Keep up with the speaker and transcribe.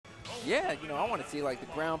Yeah, you know, I want to see like the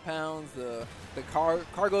ground pounds, the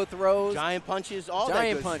cargo throws, giant punches, all that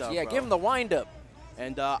giant good punch. stuff, Yeah, bro. give him the wind up.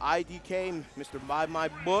 And iDK, Mr. Buy My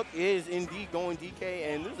Book, is indeed going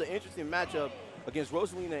DK. And this is an interesting matchup against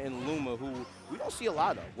Rosalina and Luma, who we don't see a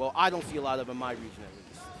lot of. Well, I don't see a lot of in my region, at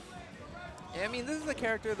least. Yeah, I mean, this is a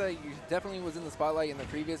character that definitely was in the spotlight in the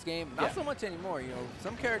previous game. Not so much anymore. You know,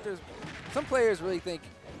 some players really think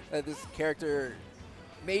that this character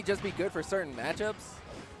may just be good for certain matchups.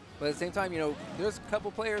 But at the same time, you know, there's a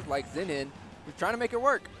couple players like Zhinin who's trying to make it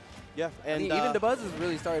work. Yeah, and I mean, even DeBuzz has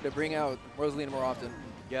really started to bring out Rosalina more often.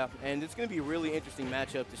 Yeah, and it's going to be a really interesting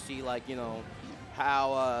matchup to see, like, you know,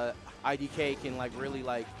 how iDK can, like, really,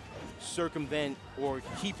 like, circumvent or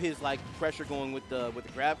keep his, like, pressure going with the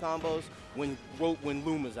grab combos when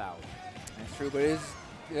Luma's out. That's true, but it's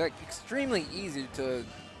like extremely easy to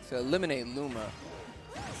eliminate Luma.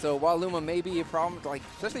 So while Luma may be a problem, like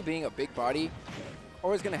especially being a big body,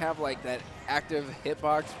 always going to have like that active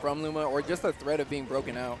hitbox from Luma or just the threat of being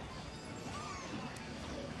broken out.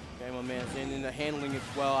 Okay, my man, and in the handling it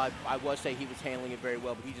well, I would say he was handling it very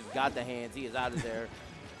well, but he just got the hands. He is out of there.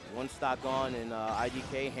 One stock on, and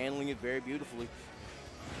iDK handling it very beautifully.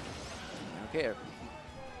 Okay.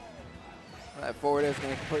 That forward is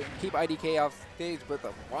going to keep iDK off stage, but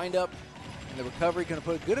the wind up and the recovery going to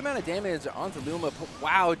put a good amount of damage onto Luma.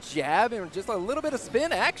 Wow, jab and just a little bit of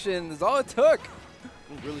spin action is all it took.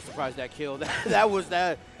 I'm really surprised that kill.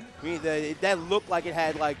 That that looked like it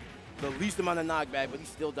had like the least amount of knockback, but he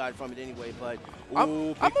still died from it anyway. But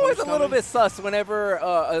ooh, I'm always a little bit sus whenever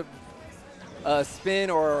a spin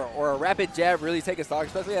or a rapid jab really take a stock,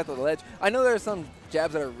 especially at the ledge. I know there are some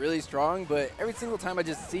jabs that are really strong, but every single time I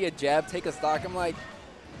just see a jab take a stock, I'm like,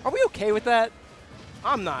 are we okay with that?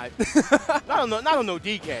 I'm not. Not on no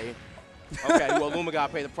DK. Okay, well, Luma got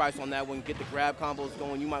to pay the price on that one. Get the grab combos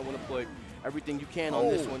going. You might want to put everything you can on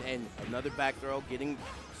this one. And another back throw, getting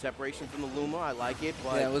separation from the Luma. I like it.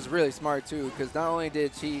 But yeah, it was really smart, too, because not only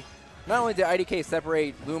did iDK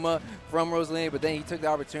separate Luma from Rosalina, but then he took the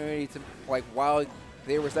opportunity to, like, while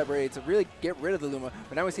they were separated, to really get rid of the Luma.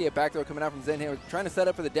 But now we see a back throw coming out from Zhinin, trying to set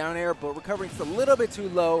up for the down air, but recovering just a little bit too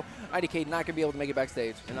low. iDK not going to be able to make it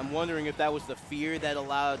backstage. And I'm wondering if that was the fear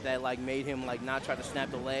that like made him like not try to snap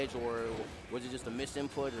the ledge, or was it just a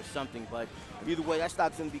misinput or something? But either way, that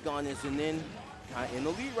stock's going to be gone. And Zhinin in the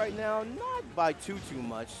lead right now, not by too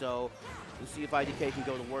much. So we'll see if iDK can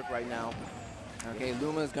go to work right now. Okay,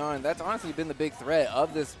 Luma's gone. That's honestly been the big threat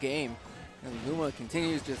of this game. And Luma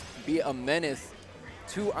continues to just be a menace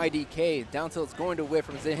to iDK. Down tilt's going to whip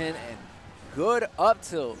from Zhinin, and good up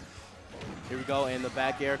tilt. Here we go, and the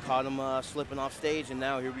back air caught him slipping off stage, and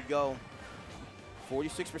now here we go.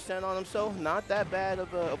 46% on him, so not that bad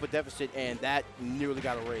of a deficit, and that nearly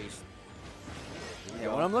got erased.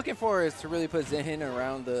 Yeah, what I'm looking for is to really put Zhinin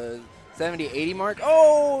around the 70-80 mark.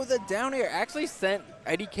 Oh, the down air actually sent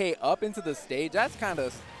iDK up into the stage. That's kind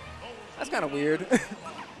of weird,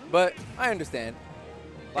 but I understand.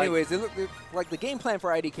 Anyways, it looked like the game plan for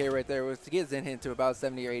iDK right there was to get Zhinin to about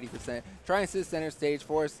 70 or 80%. Try and sit center stage,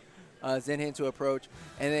 force Zhinin to approach,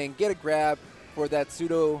 and then get a grab for that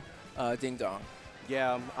pseudo ding-dong.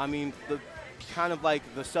 Yeah, I mean, the kind of like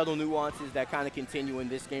the subtle nuances that kind of continue in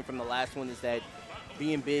this game from the last one is that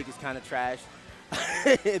being big is kind of trash.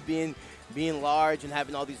 being large and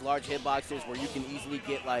having all these large hitboxes where you can easily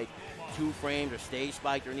get like 2 frames or stage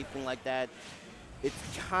spiked or anything like that. It's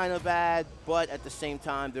kind of bad, but at the same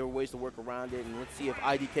time, there are ways to work around it, and let's see if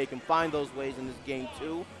iDK can find those ways in this game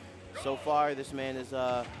too. So far, this man is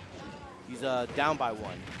he's down by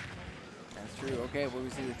 1. That's true. Okay, well,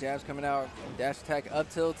 we see the jabs coming out, dash attack up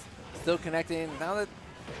tilts, still connecting. Now that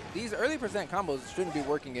these early percent combos shouldn't be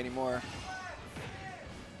working anymore.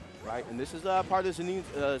 Right, and this is part of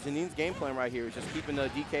Zhinin's game plan right here, is just keeping the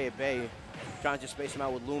DK at bay, trying to just space him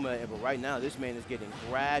out with Luma. But right now, this man is getting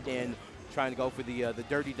grabbed and trying to go for the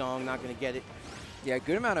dirty dong, not going to get it. Yeah,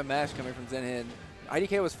 good amount of mash coming from Zhinin.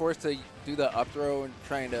 iDK was forced to do the up throw and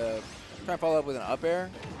try and follow up with an up air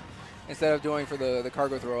instead of doing for the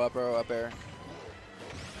cargo throw up air.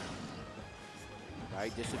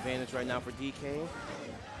 Right, disadvantage right now for DK.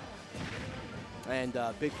 And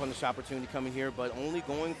big punish opportunity coming here, but only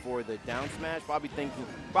going for the down smash. Probably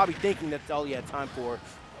thinking that's all he had time for.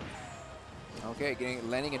 Okay,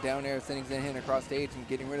 landing a down air, sending Zhinin across stage and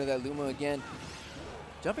getting rid of that Luma again.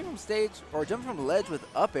 Jumping from stage, or jumping from the ledge with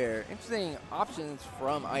up air. Interesting options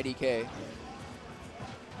from iDK. Here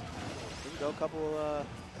we go, a couple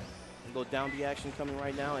little down B action coming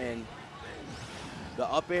right now, and the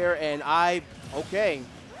up air, and okay.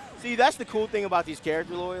 See, that's the cool thing about these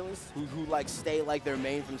character loyalists who like stay like their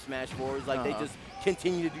main from Smash 4. Like they just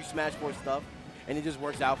continue to do Smash 4 stuff. and it just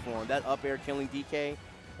works out for him. That up air killing DK,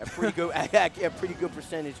 a pretty good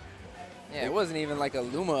percentage. Yeah, it wasn't even like a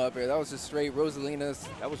Luma up air. That was just straight Rosalina's.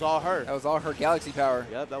 That was all her. That was all her galaxy power.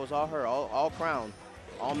 Yep, that was all her. All crown.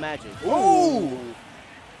 All magic. Ooh!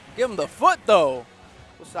 Give him the foot, though.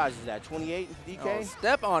 What size is that, 28 DK? Oh,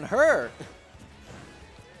 step on her.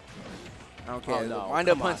 Okay, oh, no.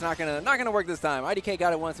 Wind-up punch not gonna work this time. IDK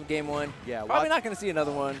got it once in game 1. Yeah, probably not gonna see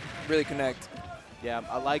another one really connect. Yeah,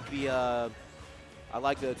 I like the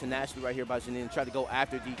tenacity right here by Zhinin. Try to go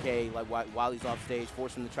after DK like while he's off stage,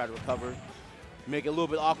 force him to try to recover, make it a little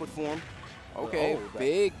bit awkward for him. Okay,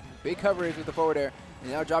 big coverage with the forward air.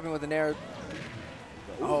 And now dropping with the nair.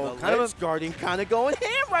 Oh, kind of guarding, kind of going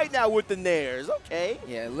ham right now with the nairs. Okay.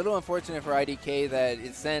 Yeah, a little unfortunate for IDK that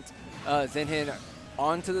it sent Zhinin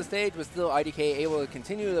onto the stage, but still IDK able to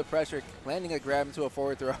continue the pressure, landing a grab into a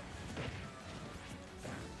forward throw.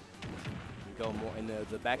 Go more, and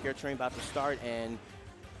the back air train about to start, and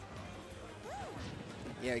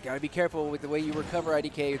yeah, you gotta be careful with the way you recover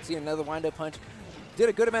IDK. You see another wind-up punch. Did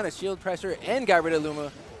a good amount of shield pressure and got rid of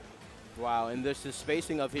Luma. Wow, and the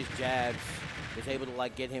spacing of his jabs was able to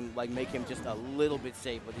like get him, like make him just a little bit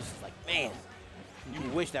safe. But this is like, man, you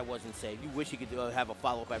wish that wasn't safe. You wish he could have a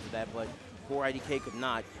follow-up after that, but poor IDK could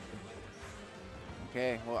not.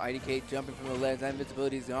 Okay, well IDK jumping from the ledge. That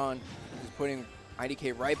invincibility is gone. Just putting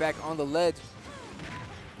IDK right back on the ledge.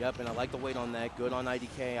 Yep, and I like the weight on that. Good on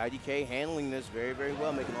IDK. IDK handling this very, very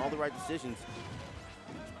well, making all the right decisions.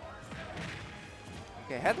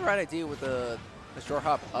 Okay, had the right idea with the short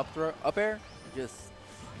hop up air. Just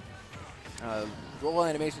roll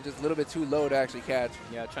animation just a little bit too low to actually catch.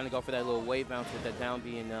 Yeah, trying to go for that little wave bounce with that down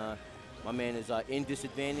being my man is in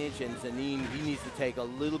disadvantage, and Zhinin, he needs to take a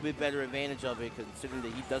little bit better advantage of it considering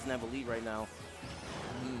that he doesn't have a lead right now.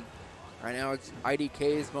 Right now it's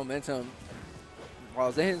IDK's momentum.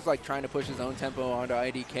 While Zhinin's like trying to push his own tempo onto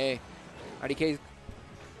IDK. IDK,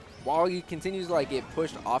 while he continues to like get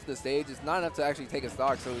pushed off the stage, it's not enough to actually take a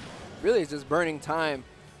stock. So really it's just burning time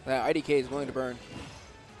that IDK is willing to burn.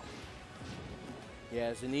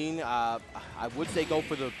 Yeah, Zhinin, I would say go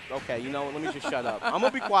for the, okay, you know what, let me just shut up. I'm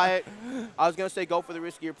going to be quiet. I was going to say go for the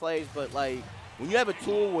riskier plays, but like when you have a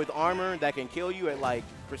tool with armor that can kill you at like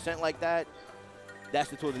 % like that, that's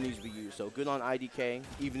the tool that needs to be used. So good on IDK,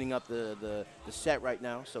 evening up the set right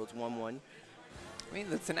now, so it's 1-1. I mean,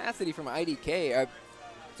 the tenacity from IDK, I'm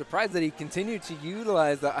surprised that he continued to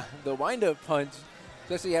utilize the wind-up punch,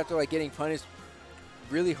 especially after like getting punished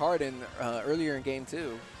really hard earlier in game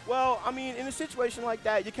 2. Well, I mean, in a situation like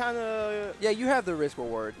that, you kind of... Yeah, you have the risk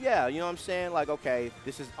reward. Yeah, you know what I'm saying? Like, okay,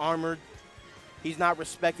 this is armored. He's not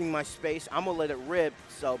respecting my space. I'm going to let it rip.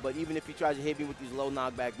 So, but even if he tries to hit me with these low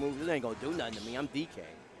knockback moves, it ain't going to do nothing to me. I'm DK.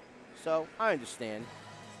 So, I understand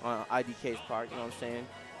on IDK's part, you know what I'm saying?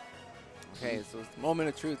 Okay, so it's the moment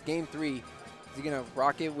of truth. Game 3. Is he going to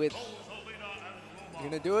rock it with... Is he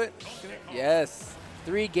going to do it? Yes.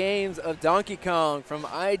 3 games of Donkey Kong from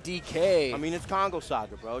IDK. I mean, it's Kongo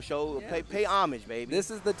Saga, bro. Pay homage, baby. This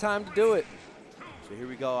is the time to do it. So here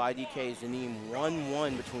we go. IDK, Zhinin,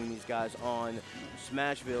 1-1 between these guys on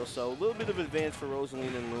Smashville. So a little bit of advance for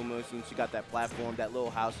Rosalina and Luma since she got that platform, that little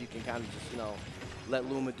house. You can kind of just, you know, let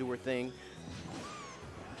Luma do her thing.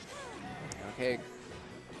 Okay.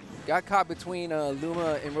 Got caught between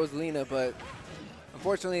Luma and Rosalina, but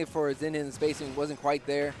unfortunately for Zhinin, spacing wasn't quite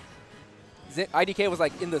there. IDK was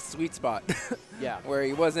like in the sweet spot. Yeah. Where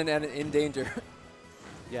he wasn't in danger.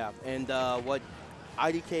 Yeah, and what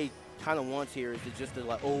IDK kind of wants here is to just to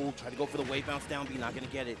like, oh, try to go for the wave bounce down, but you're not going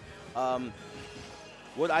to get it.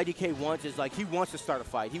 What IDK wants is like, he wants to start a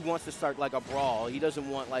fight. He wants to start like a brawl. He doesn't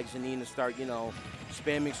want like Zhinin to start, you know,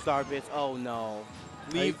 spamming star bits. Oh no.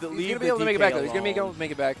 He's going to be able to make it back though. He's going to be able to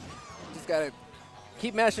make it back. Just got to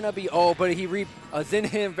keep mashing up. But he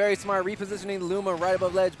Zhinin, very smart, repositioning Luma right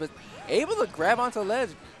above ledge, but able to grab onto ledge.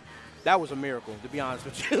 That was a miracle, to be honest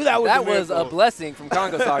with you. That was a blessing from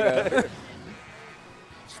Kongo Saga.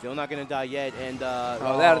 Still not going to die yet. And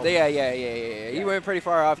yeah. You went pretty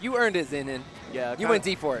far off. You earned it, Zhinin. Yeah, you went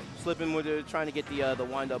deep for it. Slipping with trying to get the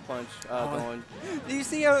wind-up punch going. Do you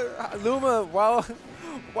see Luma, while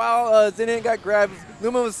Zhinin got grabbed,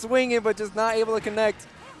 Luma was swinging but just not able to connect.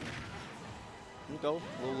 There you go.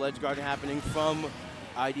 A little ledge guarding happening from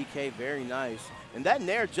IDK. Very nice. And that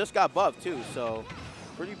nair just got buffed too, so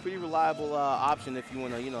pretty reliable option if you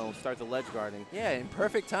want to, you know, start the ledge guarding. Yeah, in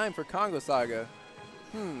perfect time for Kongo Saga.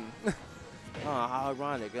 Oh, how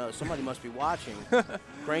ironic. Somebody must be watching.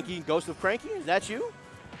 Cranky, Ghost of Cranky, is that you?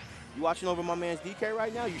 You watching over my man's DK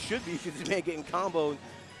right now? You should be, because this man getting comboed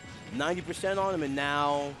 90% on him, and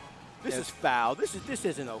now this is foul. This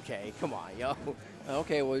isn't okay. Come on, yo.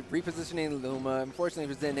 Okay, well, repositioning Luma.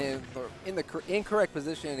 Unfortunately, for Zhinin in the incorrect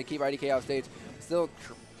position to keep iDK off stage. Still,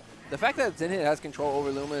 the fact that Zhinin has control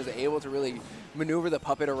over Luma is able to really maneuver the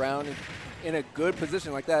puppet around in a good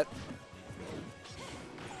position like that.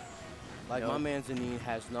 Like, my man Zhinin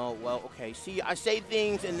has no, well, okay, see, I say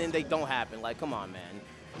things and then they don't happen. Like, come on, man.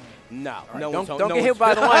 No, Right, no one's home. don't get hit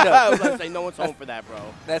by the windup. I was going to say, no one's home for that, bro.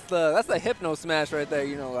 That's the hypno smash right there.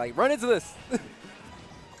 You know, like, run into this.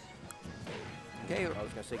 Okay. I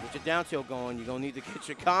was going to say, get your down tilt going. You're going to need to get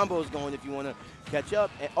your combos going if you want to catch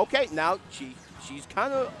up. And, okay, now she's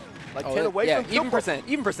kind of like 10 away from even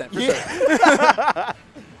percent for sure.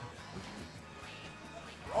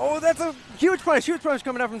 Oh, that's a huge punch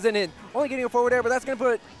coming out from Zhinin. Only getting a forward air, but that's going to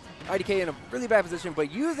put iDK in a really bad position. But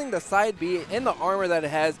using the side B and the armor that it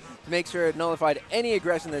has to make sure it nullified any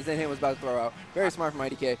aggression that Zhinin was about to throw out. Very smart from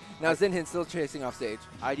iDK. Now Zhinin still chasing off stage.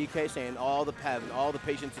 iDK saying all the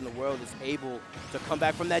patience in the world is able to come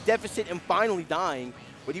back from that deficit and finally dying.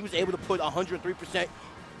 But he was able to put 103%.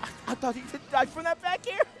 I thought he did die from that back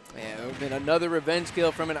air. Man, it would have been another revenge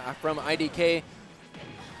kill from iDK.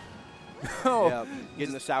 Oh. Yeah,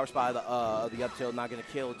 getting the sour spot of the up tilt, not going to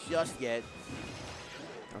kill just yet.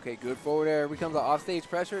 Okay, good forward air. Here comes the offstage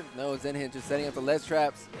pressure. No, Zhinin just setting up the ledge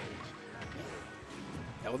traps.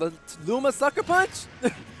 Oh, the Luma sucker punch.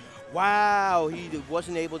 Wow, he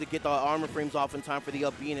wasn't able to get the armor frames off in time for the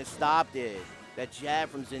up B, and it stopped it. That jab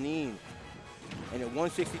from Zhinin. And at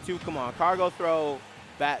 162, come on, cargo throw,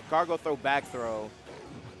 back throw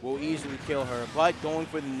will easily kill her. But going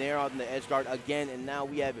for the nair on the edge guard again, and now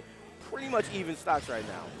we have pretty much even stocks right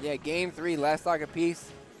now. Yeah, game 3, last stock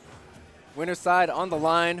apiece. Winner's side on the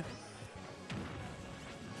line.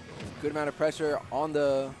 Good amount of pressure on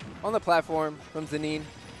the platform from Zhinin.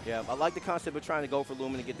 Yeah, I like the concept of trying to go for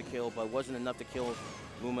Luma to get the kill, but it wasn't enough to kill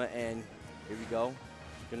Luma, and here we go.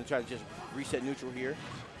 Gonna try to just reset neutral here.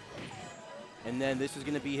 And then this is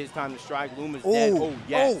gonna be his time to strike. Luma's dead. Oh,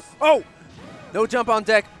 yes. Oh! No jump on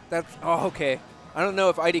deck. That's, oh, okay. I don't know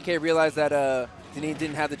if iDK realized that Zhinin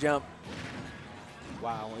didn't have the jump.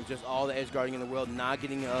 Wow, and just all the edge guarding in the world, not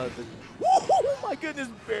getting the, oh my goodness,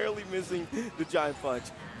 barely missing the giant punch.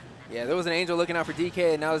 Yeah, there was an angel looking out for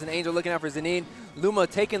DK, and now there's an angel looking out for Zhinin. Luma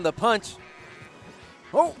taking the punch.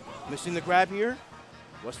 Oh! Missing the grab here.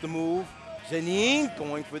 What's the move? Zhinin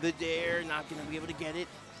going for the dare, not going to be able to get it.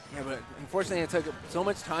 Yeah, but unfortunately it took so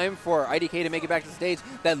much time for iDK to make it back to the stage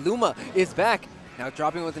that Luma is back. Now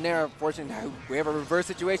dropping with the nair. Unfortunately, we have a reverse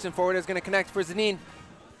situation. Forward is going to connect for Zhinin.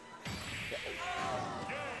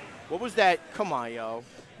 What was that? Come on, yo.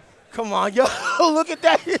 Come on, yo. Look at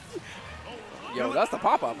that. Yo, that's the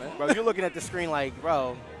pop-up, man. Bro, you're looking at the screen like,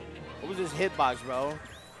 bro, what was this hitbox, bro?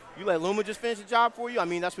 You let Luma just finish the job for you? I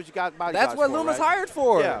mean, that's what you got bodyguards That's what for, Luma's right? hired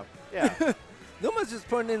for. Yeah, yeah. Luma's just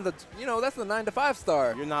putting in the, you know, that's the 9-to-5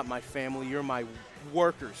 star. You're not my family. You're my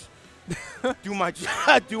workers. Do my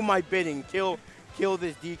job. Do my bidding. Kill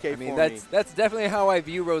this DK for me. That's definitely how I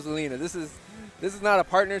view Rosalina. This is not a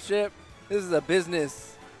partnership. This is a business.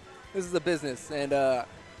 This is a business, and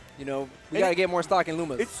you know, we gotta get more stock in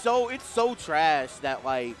Lumas. It's so trash that,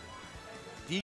 like,